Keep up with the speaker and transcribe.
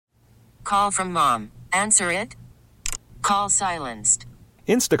Call from mom. Answer it. Call silenced.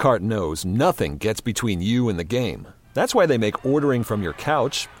 Instacart knows nothing gets between you and the game. That's why they make ordering from your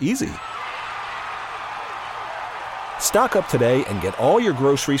couch easy. Stock up today and get all your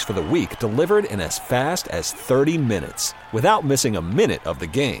groceries for the week delivered in as fast as 30 minutes without missing a minute of the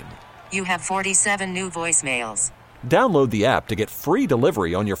game. You have 47 new voicemails. Download the app to get free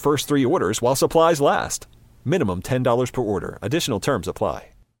delivery on your first 3 orders while supplies last. Minimum $10 per order. Additional terms apply.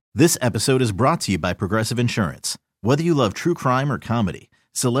 This episode is brought to you by Progressive Insurance. Whether you love true crime or comedy,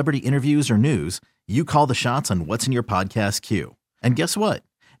 celebrity interviews or news, you call the shots on what's in your podcast queue. And guess what?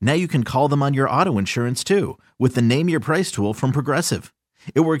 Now you can call them on your auto insurance too with the Name Your Price tool from Progressive.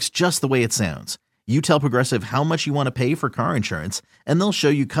 It works just the way it sounds. You tell Progressive how much you want to pay for car insurance, and they'll show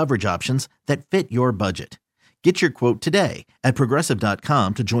you coverage options that fit your budget. Get your quote today at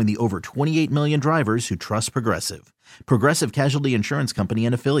Progressive.com to join the over 28 million drivers who trust Progressive. Progressive Casualty Insurance Company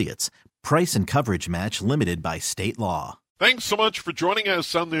and Affiliates. Price and coverage match limited by state law. Thanks so much for joining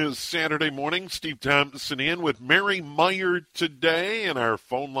us on this Saturday morning. Steve Thompson in with Mary Meyer today, and our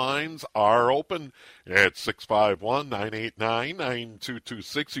phone lines are open at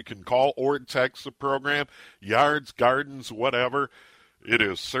 651-989-9226. You can call or text the program, yards, gardens, whatever. It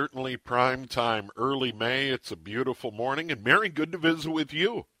is certainly prime time, early May. It's a beautiful morning, and Mary, good to visit with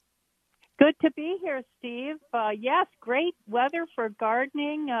you. Good to be here, Steve. Yes, great weather for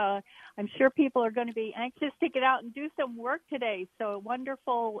gardening. I'm sure people are going to be anxious to get out and do some work today. So a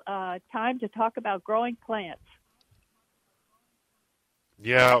wonderful time to talk about growing plants.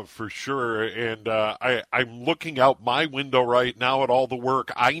 Yeah, for sure. And I'm looking out my window right now at all the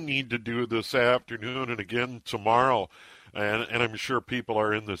work I need to do this afternoon and again tomorrow. And I'm sure people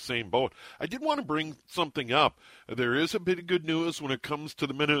are in the same boat. I did want to bring something up. There is a bit of good news when it comes to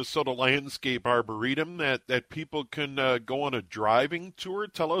the Minnesota Landscape Arboretum that people can go on a driving tour.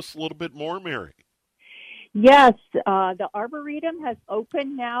 Tell us a little bit more, Mary. Yes, the Arboretum has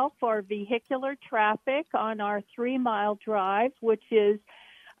opened now for vehicular traffic on our 3-mile drive, which is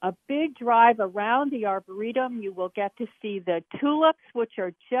a big drive around the Arboretum. You will get to see the tulips, which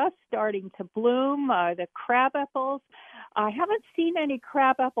are just starting to bloom, the crabapples. I haven't seen any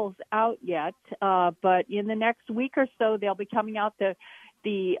crabapples out yet, but in the next week or so, they'll be coming out.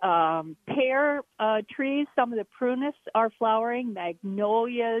 The pear trees, some of the prunus are flowering,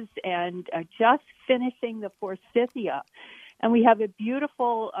 magnolias, and just finishing the forsythia. And we have a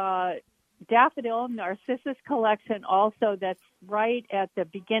beautiful daffodil narcissus collection also that's right at the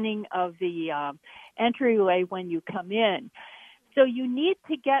beginning of the entryway when you come in. So you need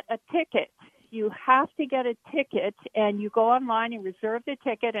to get a ticket. You have to get a ticket, and you go online and reserve the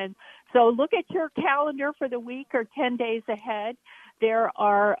ticket. And so look at your calendar for the week or 10 days ahead. There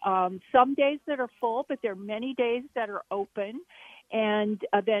are some days that are full, but there are many days that are open. And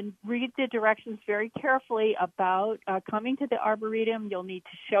then read the directions very carefully about coming to the Arboretum. You'll need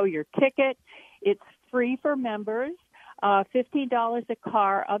to show your ticket. It's free for members, $15 a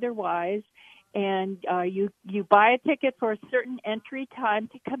car otherwise. And you buy a ticket for a certain entry time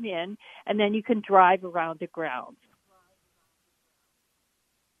to come in, and then you can drive around the grounds.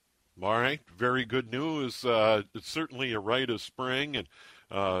 All right, very good news. It's certainly a rite of spring, and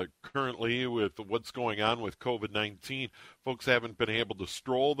currently with what's going on with COVID-19, folks haven't been able to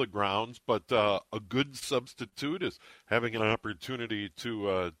stroll the grounds, but a good substitute is having an opportunity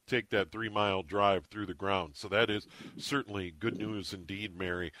to take that 3-mile drive through the grounds. So that is certainly good news indeed,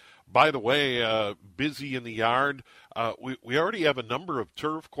 Mary. By the way, busy in the yard. We already have a number of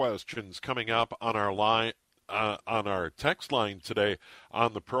turf questions coming up on our line, on our text line today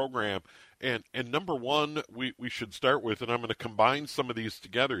on the program. And number one, we should start with, and I'm going to combine some of these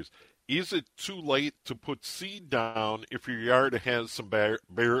together. Is it too late to put seed down if your yard has some bare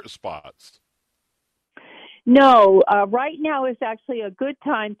spots? No, right now is actually a good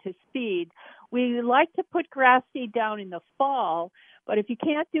time to seed. We like to put grass seed down in the fall, but if you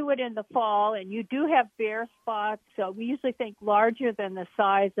can't do it in the fall and you do have bare spots, we usually think larger than the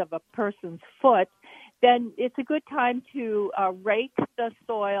size of a person's foot, then it's a good time to rake the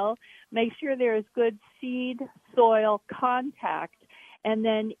soil, make sure there is good seed-soil contact, and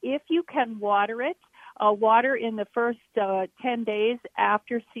then if you can water it, water in the first 10 days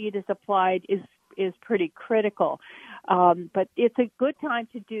after seed is applied is pretty critical. But it's a good time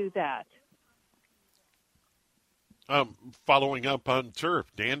to do that. Following up on turf,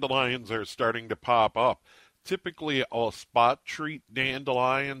 dandelions are starting to pop up. Typically, I'll spot treat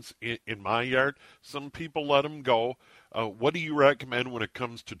dandelions in my yard. Some people let them go. What do you recommend when it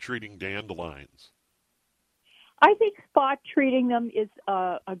comes to treating dandelions? I think spot treating them is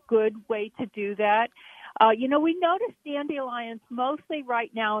a good way to do that. We notice dandelions mostly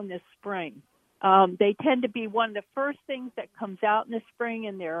right now in the spring. They tend to be one of the first things that comes out in the spring,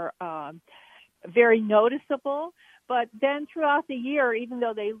 and they're very noticeable. But then throughout the year, even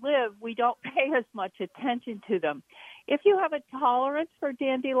though they live, we don't pay as much attention to them. If you have a tolerance for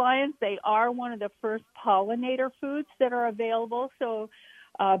dandelions, they are one of the first pollinator foods that are available. So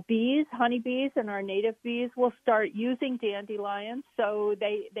bees, honeybees, and our native bees will start using dandelions. So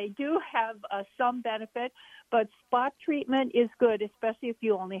they do have some benefit, but spot treatment is good, especially if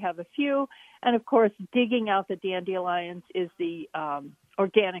you only have a few. And, of course, digging out the dandelions is the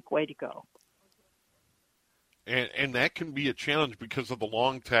organic way to go. And that can be a challenge because of the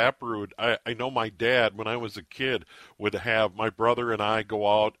long taproot. I know my dad, when I was a kid, would have my brother and I go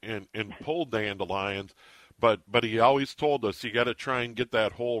out and pull dandelions, but he always told us you got to try and get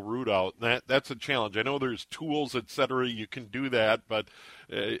that whole root out. And that's a challenge. I know there's tools, etc. You can do that, but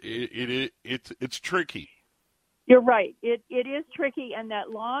it's tricky. You're right. It is tricky, and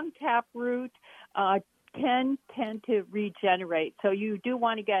that long taproot tend to regenerate. So you do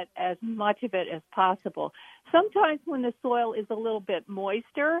want to get as much of it as possible. Sometimes when the soil is a little bit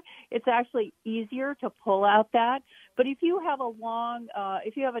moister, it's actually easier to pull out that. But if you have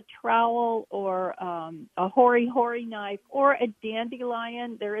if you have a trowel or a hori knife or a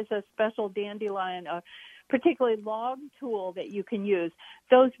dandelion, there is a special dandelion, particularly long tool that you can use.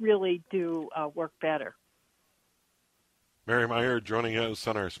 Those really do work better. Mary Meyer joining us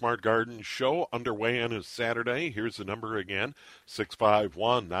on our Smart Garden show, underway on a Saturday. Here's the number again,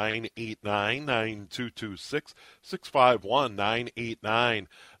 651-989-9226,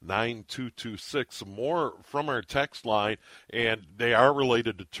 651-989-9226. More from our text line, and they are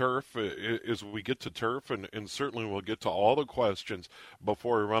related to turf as we get to turf, and certainly we'll get to all the questions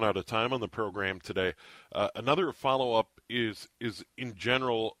before we run out of time on the program today. Another follow-up is in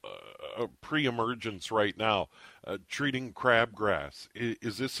general pre-emergence right now. Treating crabgrass.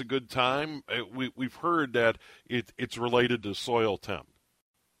 Is this a good time? We've heard that it's related to soil temp.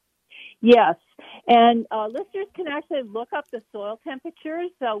 Yes, and listeners can actually look up the soil temperatures.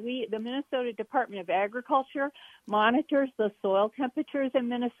 The Minnesota Department of Agriculture monitors the soil temperatures in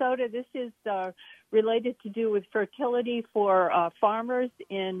Minnesota. This is related to do with fertility for farmers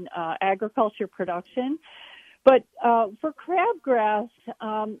in agriculture production. But for crabgrass,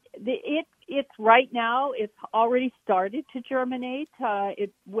 it's right now, it's already started to germinate.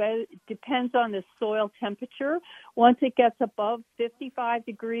 It depends on the soil temperature. Once it gets above 55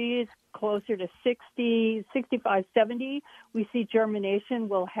 degrees, closer to 60, 65, 70, we see germination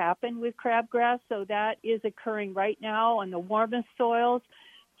will happen with crabgrass. So that is occurring right now on the warmest soils,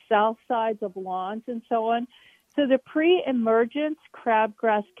 south sides of lawns and so on. So the pre-emergence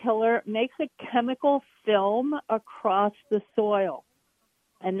crabgrass killer makes a chemical film across the soil.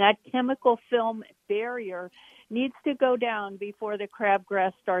 And that chemical film barrier needs to go down before the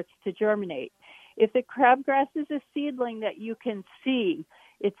crabgrass starts to germinate. If the crabgrass is a seedling that you can see,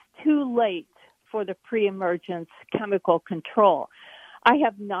 it's too late for the pre-emergence chemical control. I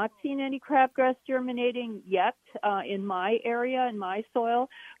have not seen any crabgrass germinating yet in my area, in my soil.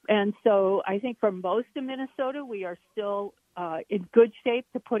 And so I think for most of Minnesota, we are still in good shape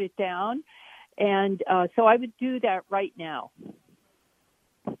to put it down. And so I would do that right now.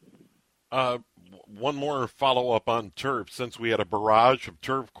 One more follow-up on turf, since we had a barrage of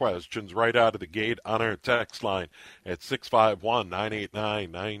turf questions right out of the gate on our text line at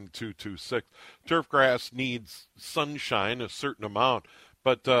 651-989-9226. Turfgrass needs sunshine, a certain amount,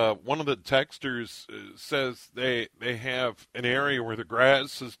 but one of the texters says they have an area where the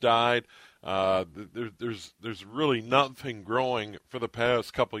grass has died. There's really nothing growing for the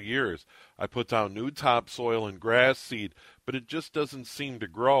past couple of years. I put down new topsoil and grass seed, but it just doesn't seem to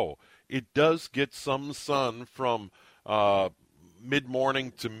grow. It does get some sun from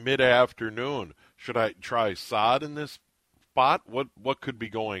mid-morning to mid-afternoon. Should I try sod in this spot? What could be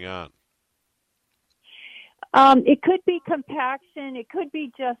going on? It could be compaction. It could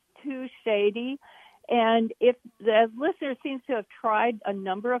be just too shady. And if the listener seems to have tried a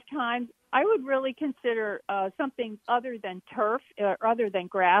number of times, I would really consider something other than turf or other than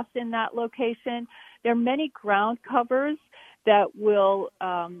grass in that location. There are many ground covers that will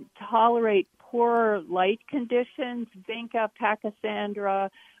tolerate poor light conditions, Vinca, Pachysandra,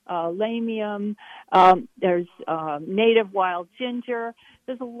 Lamium. There's native wild ginger.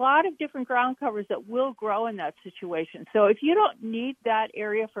 There's a lot of different ground covers that will grow in that situation. So if you don't need that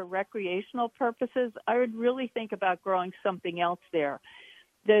area for recreational purposes, I would really think about growing something else there.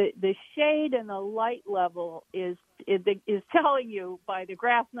 the shade and the light level is telling you by the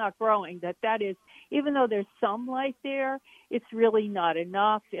grass not growing that is, even though there's some light there, it's really not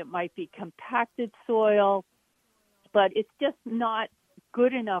enough. It might be compacted soil, but it's just not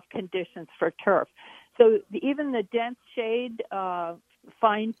good enough conditions for turf. So even the dense shade,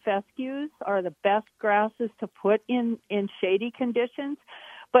 fine fescues are the best grasses to put in shady conditions,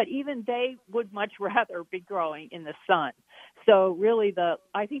 but even they would much rather be growing in the sun. So really,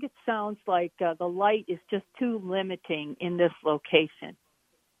 I think it sounds like the light is just too limiting in this location.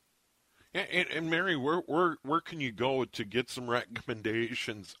 Yeah, and Mary, where can you go to get some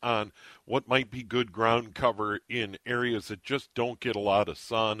recommendations on what might be good ground cover in areas that just don't get a lot of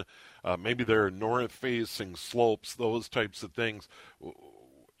sun? Maybe there are north-facing slopes, those types of things.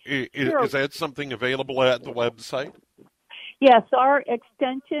 Sure. Is that something available at the website? Yes, our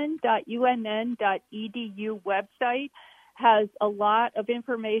extension.unn.edu website has a lot of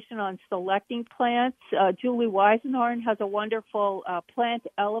information on selecting plants. Julie Weisenhorn has a wonderful plant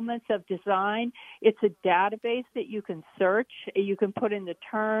elements of design. It's a database that you can search. You can put in the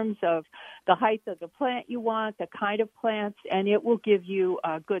terms of the height of the plant you want, the kind of plants, and it will give you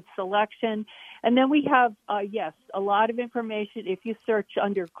a good selection. And then we have, a lot of information if you search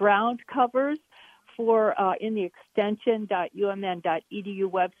under ground covers. In the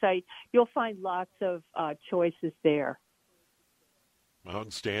extension.umn.edu website, you'll find lots of choices there.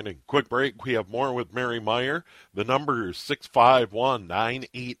 Outstanding. Quick break. We have more with Mary Meyer. The number is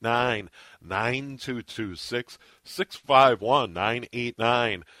 651-989-9226.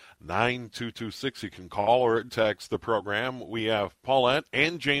 651-989-9226. You can call or text the program. We have Paulette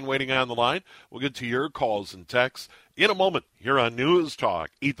and Jane waiting on the line. We'll get to your calls and texts in a moment here on News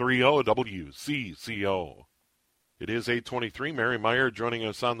Talk 830 WCCO. It is 8:23. Mary Meyer joining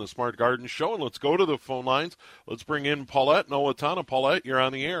us on the Smart Garden Show, and let's go to the phone lines. Let's bring in Paulette and Owatonna. Paulette, you're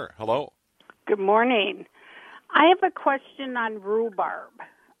on the air. Hello. Good morning. I have a question on rhubarb.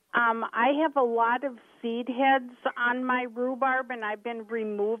 I have a lot of seed heads on my rhubarb, and I've been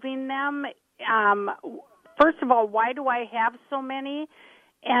removing them. First of all, why do I have so many?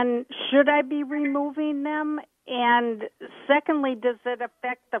 And should I be removing them? And secondly, does it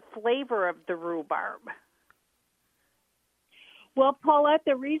affect the flavor of the rhubarb? Well, Paulette,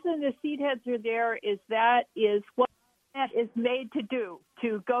 the reason the seed heads are there is that is what that is made to do,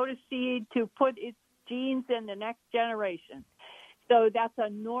 to go to seed, to put its genes in the next generation. So that's a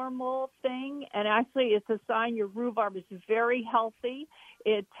normal thing, and actually it's a sign your rhubarb is very healthy.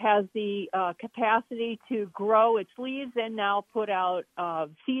 It has the capacity to grow its leaves and now put out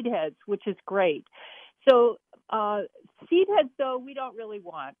seed heads, which is great. So seed heads, though, we don't really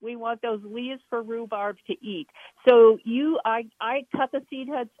want. We want those leaves for rhubarb to eat. So I cut the seed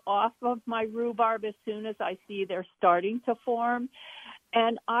heads off of my rhubarb as soon as I see they're starting to form.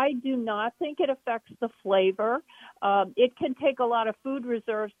 And I do not think it affects the flavor. It can take a lot of food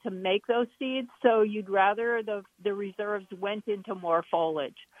reserves to make those seeds, so you'd rather the reserves went into more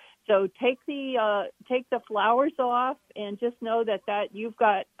foliage. So take the flowers off and just know that you've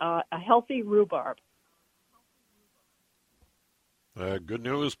got a healthy rhubarb. Good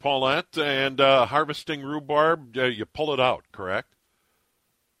news, Paulette. And harvesting rhubarb, you pull it out, correct?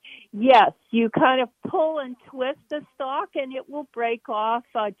 Yes, you kind of pull and twist the stalk, and it will break off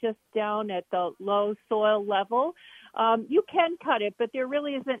just down at the low soil level. You can cut it, but there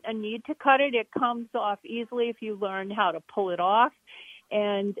really isn't a need to cut it. It comes off easily if you learn how to pull it off.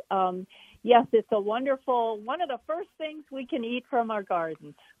 And yes, it's a wonderful, one of the first things we can eat from our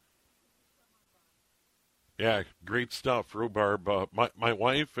gardens. Yeah, great stuff, rhubarb. My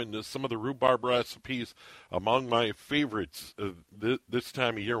wife and some of the rhubarb recipes among my favorites this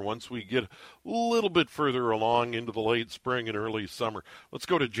time of year once we get a little bit further along into the late spring and early summer. Let's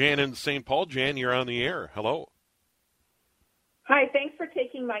go to Jan in St. Paul. Jan, you're on the air. Hello. Hi, thanks for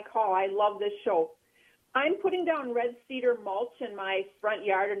taking my call. I love this show. I'm putting down red cedar mulch in my front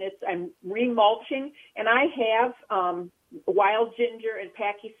yard, and I'm remulching, and I have wild ginger and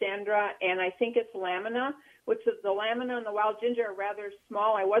pachysandra, and I think it's lamina, which is the lamina and the wild ginger are rather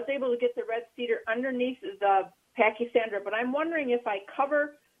small. I was able to get the red cedar underneath the pachysandra, but I'm wondering if I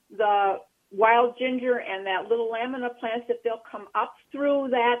cover the wild ginger and that little lamina plants, if they'll come up through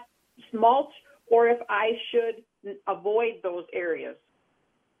that mulch, or if I should avoid those areas.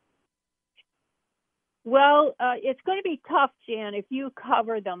 Well, it's going to be tough, Jan, if you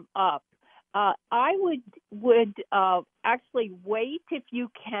cover them up. I would actually wait if you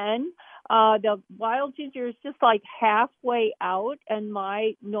can. The wild ginger is just like halfway out in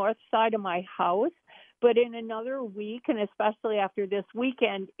my north side of my house, but in another week, and especially after this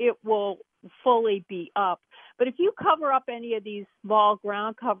weekend, it will fully be up. But if you cover up any of these small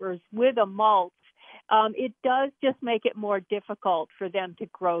ground covers with a mulch, it does just make it more difficult for them to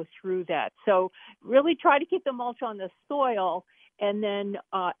grow through that. So really try to keep the mulch on the soil, and then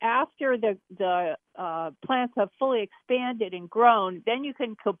after the plants have fully expanded and grown, then you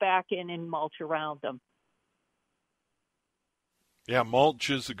can go back in and mulch around them. Yeah,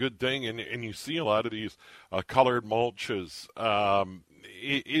 mulch is a good thing, and you see a lot of these colored mulches.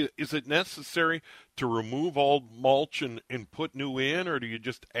 Is it necessary to remove old mulch and put new in, or do you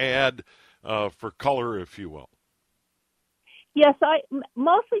just add for color, if you will? Yes, I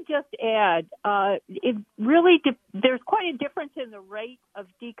mostly just add. It really there's quite a difference in the rate of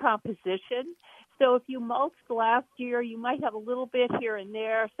decomposition. So if you mulched last year, you might have a little bit here and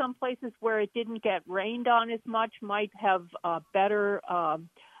there. Some places where it didn't get rained on as much might have better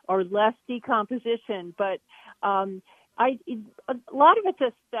or less decomposition. But a lot of it's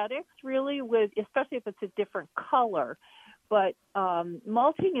aesthetics, really, especially if it's a different color. But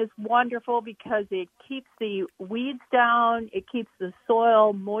mulching is wonderful because it keeps the weeds down, it keeps the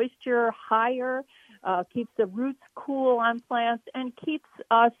soil moisture higher, keeps the roots cool on plants, and keeps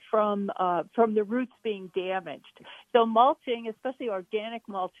us from the roots being damaged. So mulching, especially organic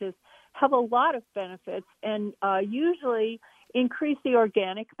mulches, have a lot of benefits and usually increase the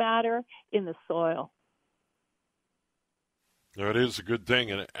organic matter in the soil. It is a good thing,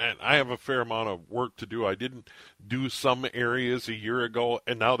 and I have a fair amount of work to do. I didn't do some areas a year ago,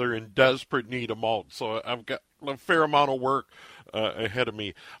 and now they're in desperate need of mulch. So I've got a fair amount of work ahead of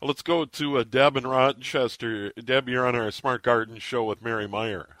me. Let's go to Deb in Rochester. Deb, you're on our Smart Garden show with Mary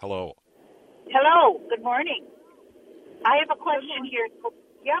Meyer. Hello. Hello. Good morning. I have a question here.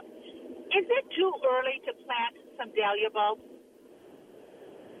 Yep. Is it too early to plant some dahlia bulbs?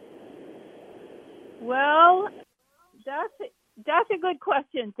 Well, that's a good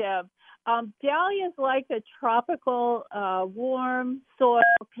question, Deb. Dahlias like the tropical, warm soil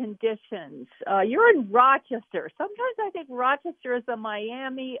conditions. You're in Rochester. Sometimes I think Rochester is the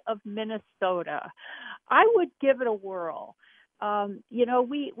Miami of Minnesota. I would give it a whirl.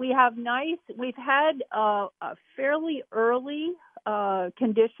 We've had fairly early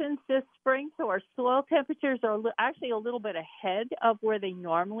conditions this spring, so our soil temperatures are actually a little bit ahead of where they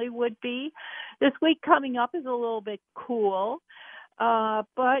normally would be. This week coming up is a little bit cool,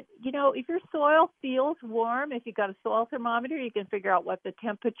 but if your soil feels warm, if you've got a soil thermometer, you can figure out what the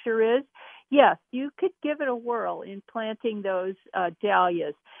temperature is. Yes, you could give it a whirl in planting those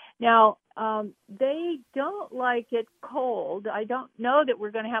dahlias. Now, they don't like it cold. I don't know that we're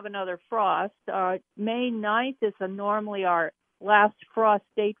going to have another frost. May 9th is normally our last frost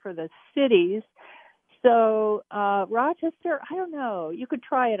date for the cities. So Rochester, I don't know. You could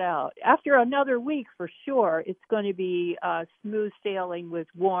try it out. After another week, for sure, it's going to be smooth sailing with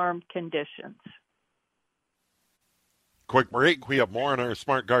warm conditions. Quick break. We have more on our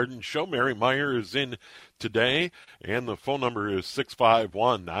Smart Garden show. Mary Meyer is in today, and the phone number is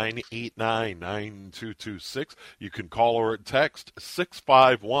 651-989-9226. You can call or text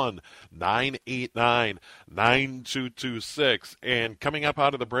 651-989-9226. And coming up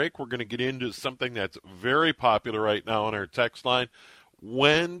out of the break, we're going to get into something that's very popular right now on our text line.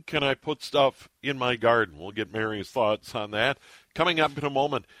 When can I put stuff in my garden? We'll get Mary's thoughts on that coming up in a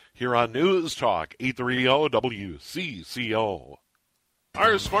moment here on News Talk 830 WCCO.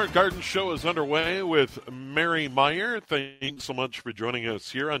 Our Smart Garden show is underway with Mary Meyer. Thanks so much for joining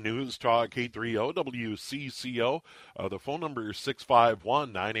us here on News Talk 830 WCCO. The phone number is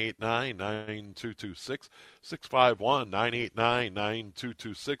 651-989-9226,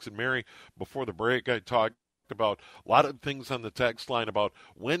 651-989-9226. And Mary, before the break, I talked about a lot of things on the text line about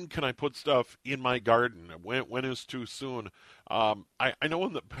when can I put stuff in my garden, when is too soon. I know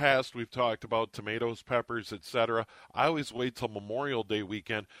in the past we've talked about tomatoes, peppers, etc. I always wait till Memorial Day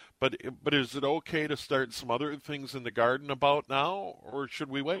weekend, but is it okay to start some other things in the garden about now, or should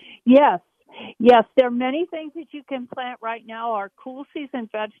we wait? Yes, there are many things that you can plant right now. Our cool season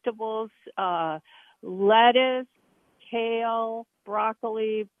vegetables, lettuce, kale,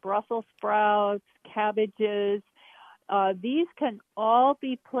 broccoli, Brussels sprouts, cabbages. These can all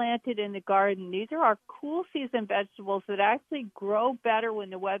be planted in the garden. These are our cool season vegetables that actually grow better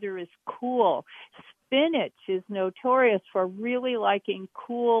when the weather is cool. Spinach is notorious for really liking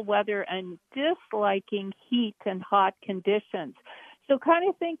cool weather and disliking heat and hot conditions. So kind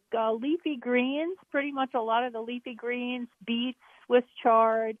of think leafy greens, pretty much a lot of the leafy greens, beets, Swiss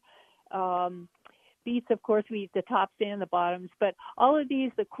chard, beets, of course, we eat the tops and the bottoms, but all of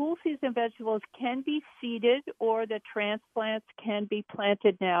these, the cool season vegetables can be seeded or the transplants can be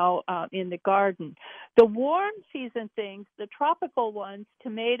planted now in the garden. The warm season things, the tropical ones,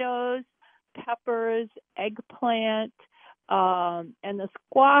 tomatoes, peppers, eggplant, and the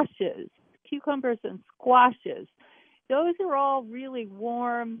squashes, cucumbers and squashes. Those are all really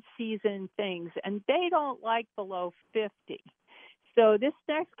warm season things, and they don't like below 50. So this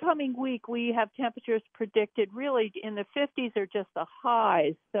next coming week, we have temperatures predicted really in the 50s or just the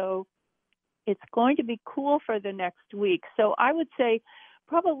highs. So it's going to be cool for the next week. So I would say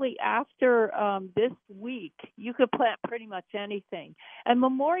probably after this week, you could plant pretty much anything. And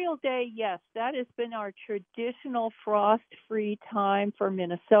Memorial Day, yes, that has been our traditional frost-free time for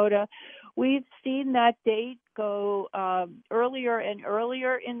Minnesota. We've seen that date go earlier and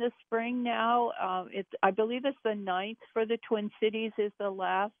earlier in the spring now. I believe it's the 9th for the Twin Cities is the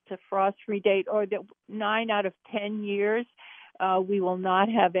last frost-free date, or the 9 out of 10 years. We will not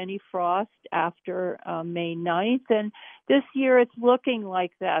have any frost after May 9th. And this year it's looking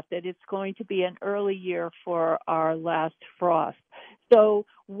like that it's going to be an early year for our last frost. So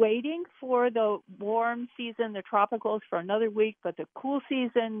waiting for the warm season, the tropicals, for another week, but the cool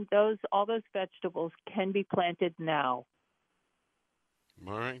season, all those vegetables can be planted now.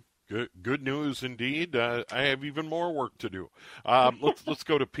 All right. Good news indeed. I have even more work to do. Let's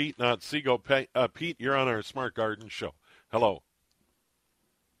go to Pete, not Seago. Pete, you're on our Smart Garden show. Hello.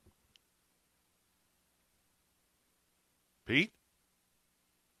 Pete?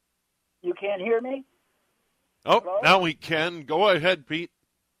 You can't hear me? Oh, Hello? Now we can. Go ahead, Pete.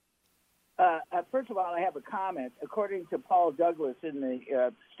 First of all, I have a comment. According to Paul Douglas in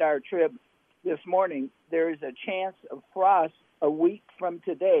the Star Trib this morning, there is a chance of frost a week from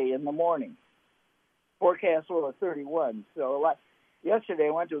today in the morning. Forecast low of 31. So yesterday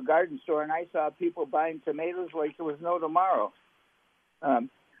I went to a garden store and I saw people buying tomatoes like there was no tomorrow.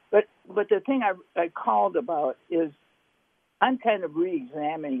 But the thing I called about is I'm kind of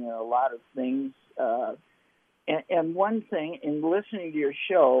re-examining a lot of things. And one thing, in listening to your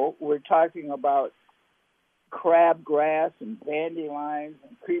show, we're talking about crabgrass and dandelions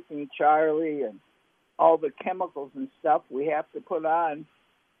and creeping Charlie and all the chemicals and stuff we have to put on to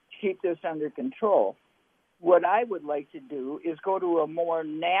keep this under control. What I would like to do is go to a more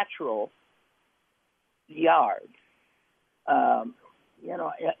natural yard.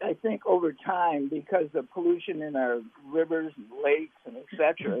 I think over time, because of pollution in our rivers and lakes and et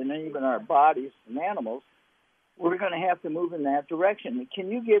cetera, and even our bodies and animals, we're going to have to move in that direction. Can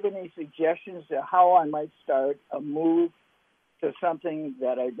you give any suggestions to how I might start a move to something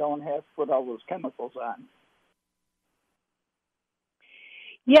that I don't have to put all those chemicals on?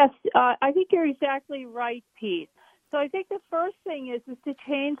 Yes, I think you're exactly right, Pete. So I think the first thing is to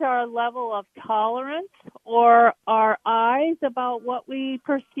change our level of tolerance or our eyes about what we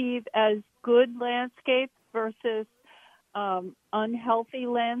perceive as good landscapes versus unhealthy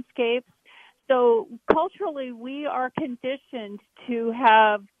landscapes. So culturally, we are conditioned to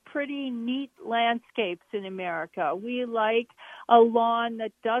have pretty neat landscapes in America. We like a lawn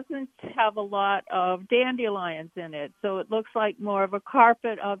that doesn't have a lot of dandelions in it, so it looks like more of a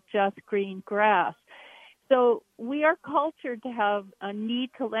carpet of just green grass. So we are cultured to have a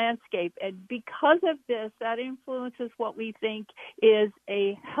neat landscape, and because of this, that influences what we think is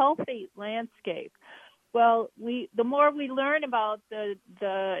a healthy landscape. Well, the more we learn about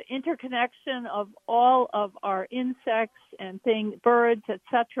the interconnection of all of our insects and birds,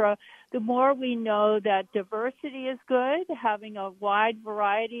 etc., the more we know that diversity is good, having a wide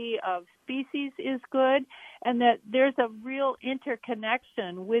variety of species is good, and that there's a real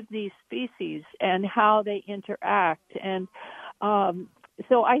interconnection with these species and how they interact. And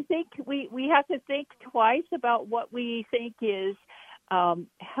so I think we have to think twice about what we think is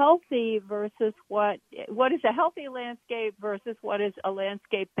healthy versus what is a healthy landscape versus what is a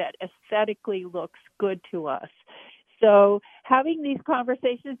landscape that aesthetically looks good to us. So having these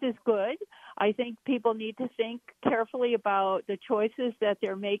conversations is good. I think people need to think carefully about the choices that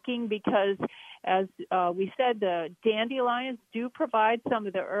they're making because, as we said, the dandelions do provide some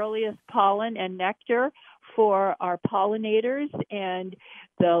of the earliest pollen and nectar for our pollinators. And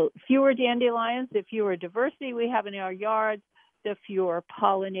the fewer dandelions, the fewer diversity we have in our yards, the fewer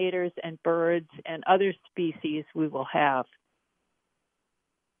pollinators and birds and other species we will have.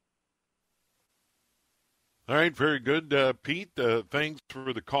 All right, very good, Pete. Thanks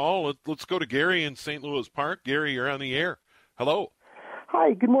for the call. Let's go to Gary in St. Louis Park. Gary, you're on the air. Hello.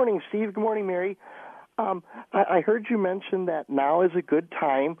 Hi, good morning, Steve. Good morning, Mary. I heard you mention that now is a good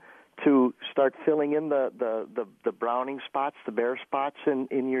time to start filling in the browning spots, the bare spots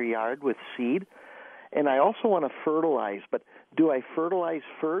in your yard with seed. And I also want to fertilize, but do I fertilize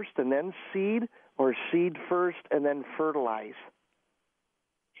first and then seed, or seed first and then fertilize?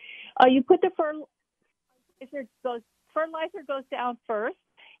 You put the fertilizer goes down first,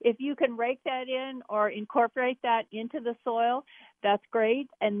 If you can rake that in or incorporate that into the soil, that's great.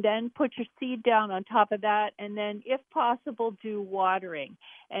 And then put your seed down on top of that. And then, if possible, do watering.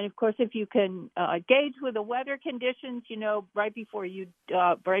 And of course, if you can gauge with the weather conditions, right before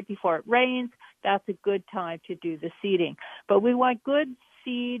it rains, that's a good time to do the seeding. But we want good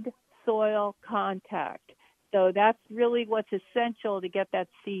seed soil contact. So that's really what's essential to get that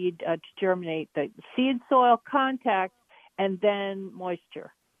seed to germinate: the seed soil contact and then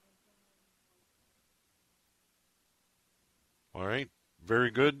moisture. All right.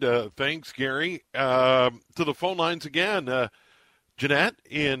 Very good. Thanks, Gary. To the phone lines again. Jeanette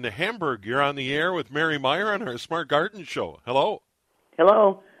in Hamburg, you're on the air with Mary Meyer on our Smart Garden Show. Hello.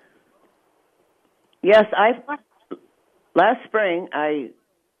 Hello. Yes, last spring I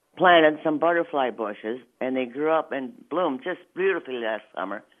planted some butterfly bushes, and they grew up and bloomed just beautifully last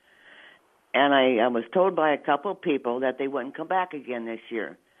summer. And I was told by a couple of people that they wouldn't come back again this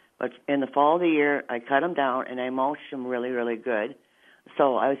year. But in the fall of the year, I cut them down, and I mulched them really, really good.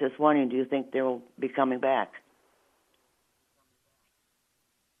 So I was just wondering, do you think they will be coming back?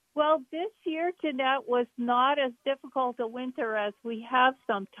 Well, this year, Jeanette, was not as difficult a winter as we have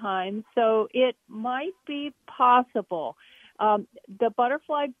sometimes, so it might be possible. The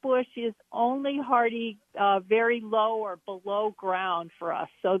butterfly bush is only hardy very low or below ground for us,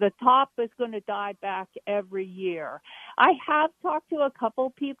 so the top is going to die back every year. I have talked to a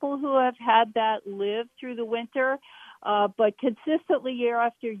couple people who have had that live through the winter, but consistently year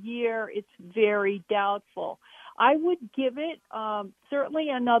after year, it's very doubtful. I would give it certainly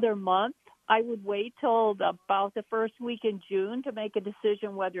another month. I would wait till about the first week in June to make a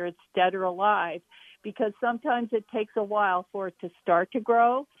decision whether it's dead or alive, because sometimes it takes a while for it to start to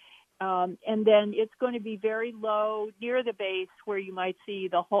grow. And then it's going to be very low near the base where you might see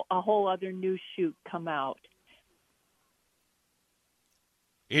a whole other new shoot come out.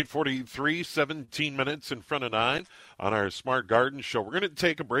 8:43, 17 minutes in front of 9 on our Smart Garden Show. We're going to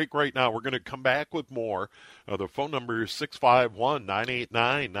take a break right now. We're going to come back with more. The phone number is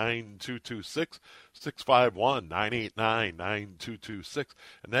 651-989-9226, 651-989-9226.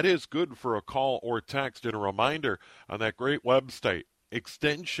 And that is good for a call or text. And a reminder on that great website,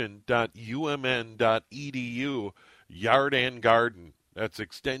 extension.umn.edu, Yard and Garden. That's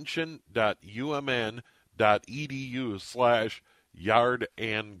extension.umn.edu/Yard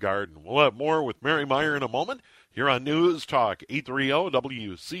and Garden. We'll have more with Mary Meyer in a moment here on News Talk 830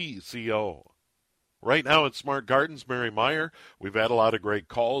 WCCO. Right now at Smart Gardens, Mary Meyer. We've had a lot of great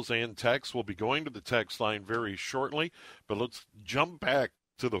calls and texts. We'll be going to the text line very shortly, but let's jump back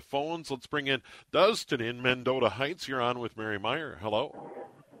to the phones. Let's bring in Dustin in Mendota Heights. You're on with Mary Meyer. Hello.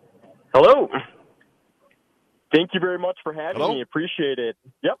 Hello. Thank you very much for having me. Appreciate it.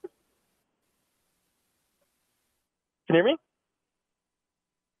 Yep. Can you hear me?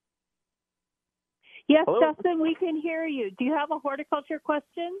 Yes, Hello? Dustin, we can hear you. Do you have a horticulture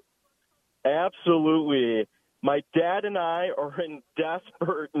question? Absolutely. My dad and I are in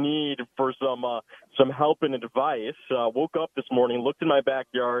desperate need for some help and advice. Woke up this morning, looked in my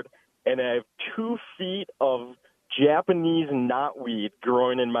backyard, and I have 2 feet of Japanese knotweed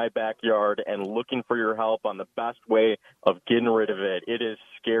growing in my backyard and looking for your help on the best way of getting rid of it. It is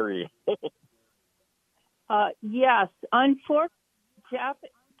scary. Yes. Unfortunately,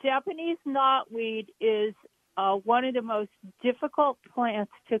 Japanese knotweed is one of the most difficult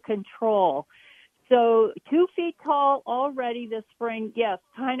plants to control. So 2 feet tall already this spring, yes,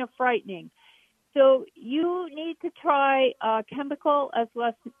 kind of frightening. So you need to try chemical as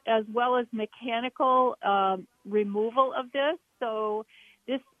well as mechanical removal of this. So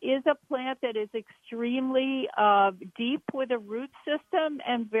this is a plant that is extremely deep with a root system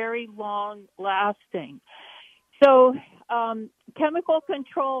and very long lasting. So chemical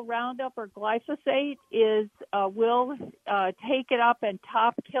control, Roundup or glyphosate, will take it up and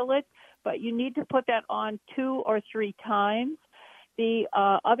top kill it, but you need to put that on 2 or 3 times. The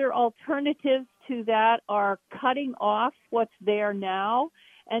other alternatives to that are cutting off what's there now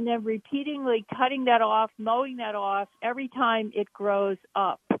and then repeatedly cutting that off, mowing that off every time it grows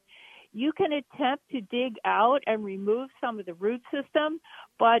up. You can attempt to dig out and remove some of the root system,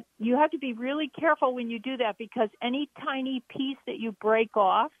 but you have to be really careful when you do that because any tiny piece that you break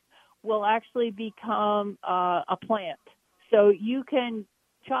off will actually become a plant. So you can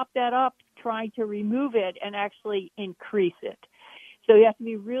chop that up, trying to remove it and actually increase it. So you have to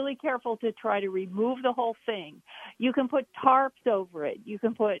be really careful to try to remove the whole thing. You can put tarps over it. You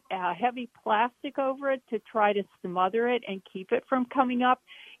can put heavy plastic over it to try to smother it and keep it from coming up.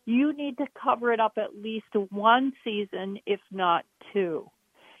 You need to cover it up at least 1 season, if not 2.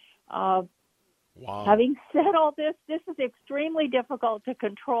 Wow. Having said all this is extremely difficult to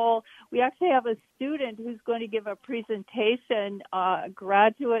control. We actually have a student who's going to give a presentation,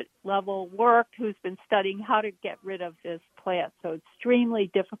 graduate level work, who's been studying how to get rid of this plant. So extremely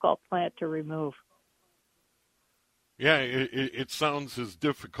difficult plant to remove. Yeah, it sounds as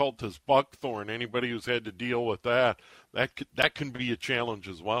difficult as buckthorn. Anybody who's had to deal with that can be a challenge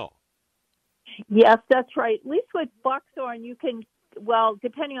as well. Yes, that's right. At least with buckthorn, you can, well,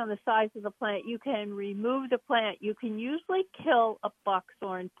 depending on the size of the plant, you can remove the plant. You can usually kill a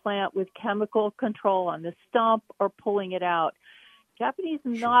buckthorn plant with chemical control on the stump or pulling it out. Japanese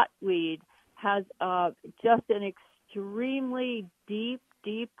knotweed has just an extremely deep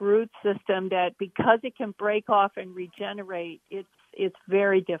root system that, because it can break off and regenerate, it's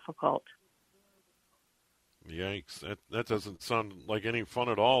very difficult. Yikes, that doesn't sound like any fun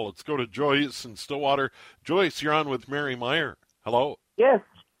at all. Let's go to Joyce in Stillwater. Joyce, you're on with Mary Meyer. Hello. Yes,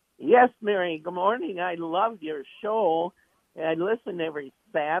 Mary. Good morning. I love your show. I listen every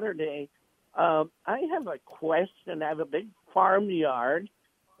Saturday. I have a question. I have a big farmyard,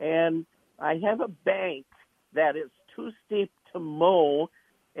 and I have a bank that is too steep to mow,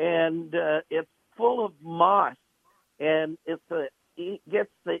 and it's full of moss, and it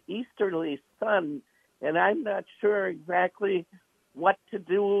gets the easterly sun, and I'm not sure exactly what to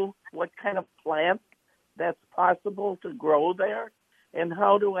do, what kind of plant that's possible to grow there, and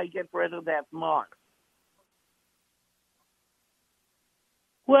how do I get rid of that moss?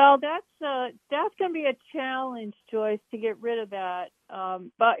 Well, that's going to be a challenge, Joyce, to get rid of that.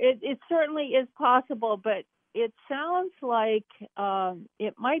 But it certainly is possible, but it sounds like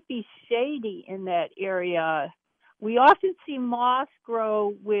it might be shady in that area. We often see moss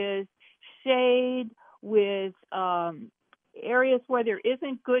grow with shade, with areas where there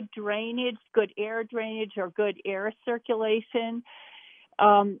isn't good drainage, good air drainage, or good air circulation.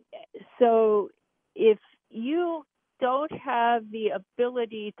 So if you don't have the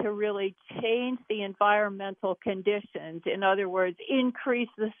ability to really change the environmental conditions, in other words, increase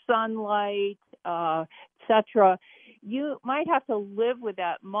the sunlight, etc., you might have to live with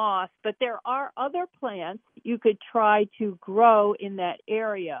that moss, but there are other plants you could try to grow in that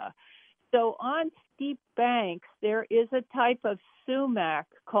area. So on steep banks, there is a type of sumac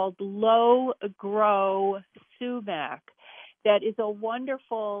called low grow sumac that is a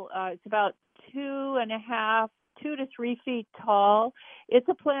wonderful, it's about 2 to 3 feet tall. It's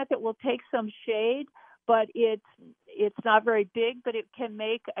a plant that will take some shade, but it's not very big, but it can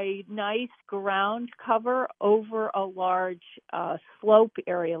make a nice ground cover over a large slope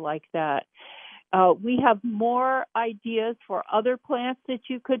area like that. We have more ideas for other plants that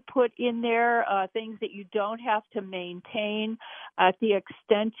you could put in there, things that you don't have to maintain at the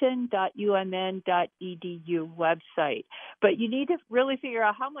extension.umn.edu website. But you need to really figure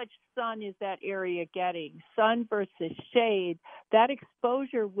out how much sun is that area getting. Sun versus shade, that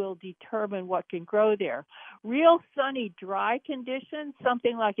exposure will determine what can grow there. Real sunny, dry conditions,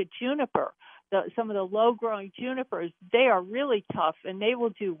 something like a juniper, some of the low-growing junipers, they are really tough and they will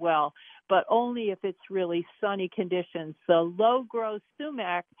do well, but only if it's really sunny conditions. So low-grow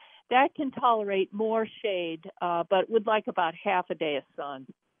sumac, that can tolerate more shade, but would like about half a day of sun.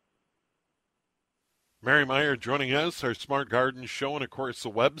 Mary Meyer joining us, our Smart Garden Show, and of course the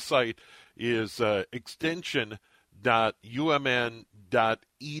website is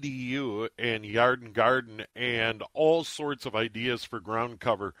extension.umn.edu, and Yard and Garden, and all sorts of ideas for ground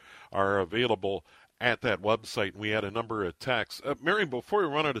cover are available at that website. We had a number of texts. Mary, before we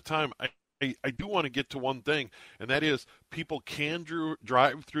run out of time, I do want to get to one thing, and that is people can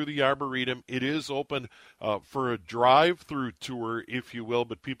drive through the Arboretum. It is open for a drive-through tour, if you will,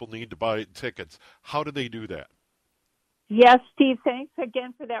 but people need to buy tickets. How do they do that? Yes, Steve, thanks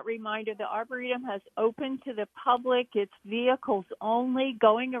again for that reminder. The Arboretum has opened to the public. It's vehicles only.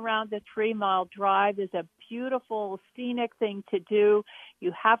 Going around the 3-mile drive is a beautiful, scenic thing to do.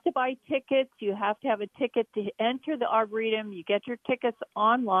 You have to buy tickets. You have to have a ticket to enter the Arboretum. You get your tickets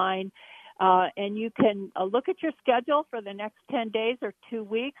online. And you can look at your schedule for the next 10 days or 2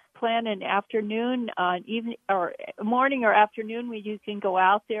 weeks, plan an afternoon, evening or morning or afternoon when you can go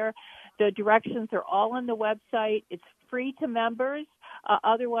out there. The directions are all on the website. It's free to members,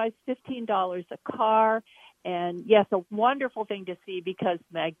 otherwise $15 a car. And yes, a wonderful thing to see because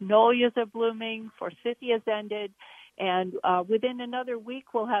magnolias are blooming, forsythia's ended, and within another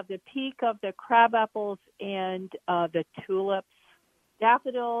week we'll have the peak of the crabapples and the tulips.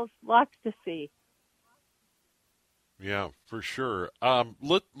 Daffodils, lots to see. Yeah, for sure.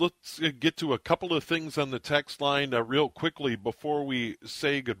 Let's get to a couple of things on the text line real quickly before we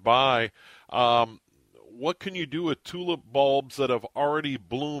say goodbye. what can you do with tulip bulbs that have already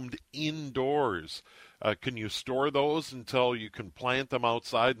bloomed indoors? Can you store those until you can plant them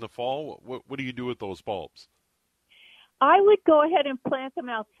outside in the fall? What do you do with those bulbs? I would go ahead and plant them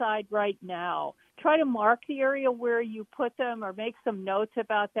outside right now. Try to mark the area where you put them or make some notes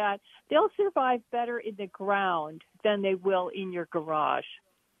about that. They'll survive better in the ground than they will in your garage.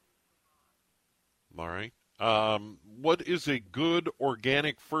 All right. What is a good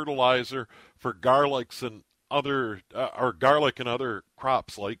organic fertilizer for garlics and other garlic and other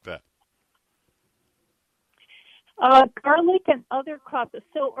crops like that? Garlic and other crops.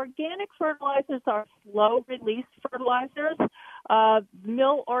 So organic fertilizers are slow-release fertilizers.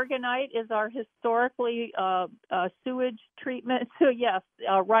 Mill organite is our historically sewage treatment. So yes,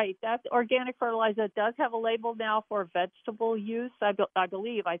 right. That's organic fertilizer. It does have a label now for vegetable use. I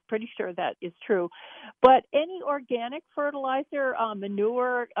believe. I'm pretty sure that is true. But any organic fertilizer,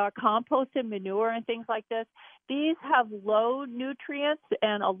 manure, composted manure, and things like this, these have low nutrients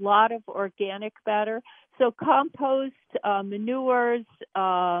and a lot of organic matter. So compost, manures,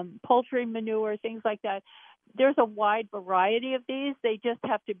 poultry manure, things like that. There's a wide variety of these. They just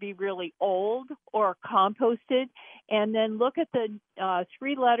have to be really old or composted. And then look at the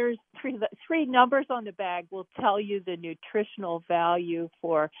three numbers on the bag will tell you the nutritional value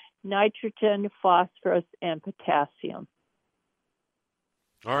for nitrogen, phosphorus, and potassium.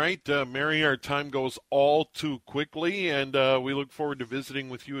 All right, Mary, our time goes all too quickly, and we look forward to visiting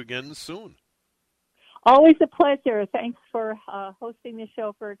with you again soon. Always a pleasure. Thanks for hosting the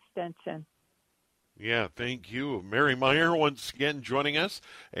show for Extension. Yeah, thank you. Mary Meyer once again joining us.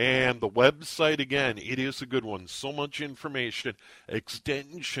 And the website, again, it is a good one. So much information.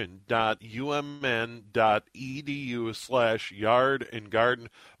 extension.umn.edu/yard and garden.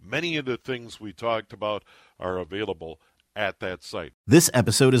 Many of the things we talked about are available at that site. This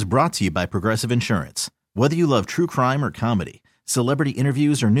episode is brought to you by Progressive Insurance. Whether you love true crime or comedy, celebrity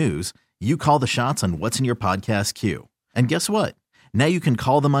interviews or news, you call the shots on what's in your podcast queue. And guess what? Now you can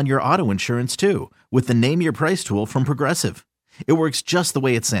call them on your auto insurance too with the Name Your Price tool from Progressive. It works just the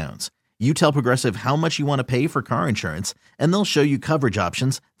way it sounds. You tell Progressive how much you want to pay for car insurance, and they'll show you coverage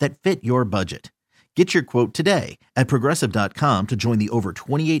options that fit your budget. Get your quote today at Progressive.com to join the over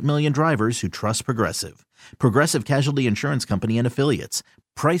 28 million drivers who trust Progressive. Progressive Casualty Insurance Company and Affiliates.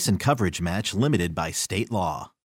 Price and coverage match limited by state law.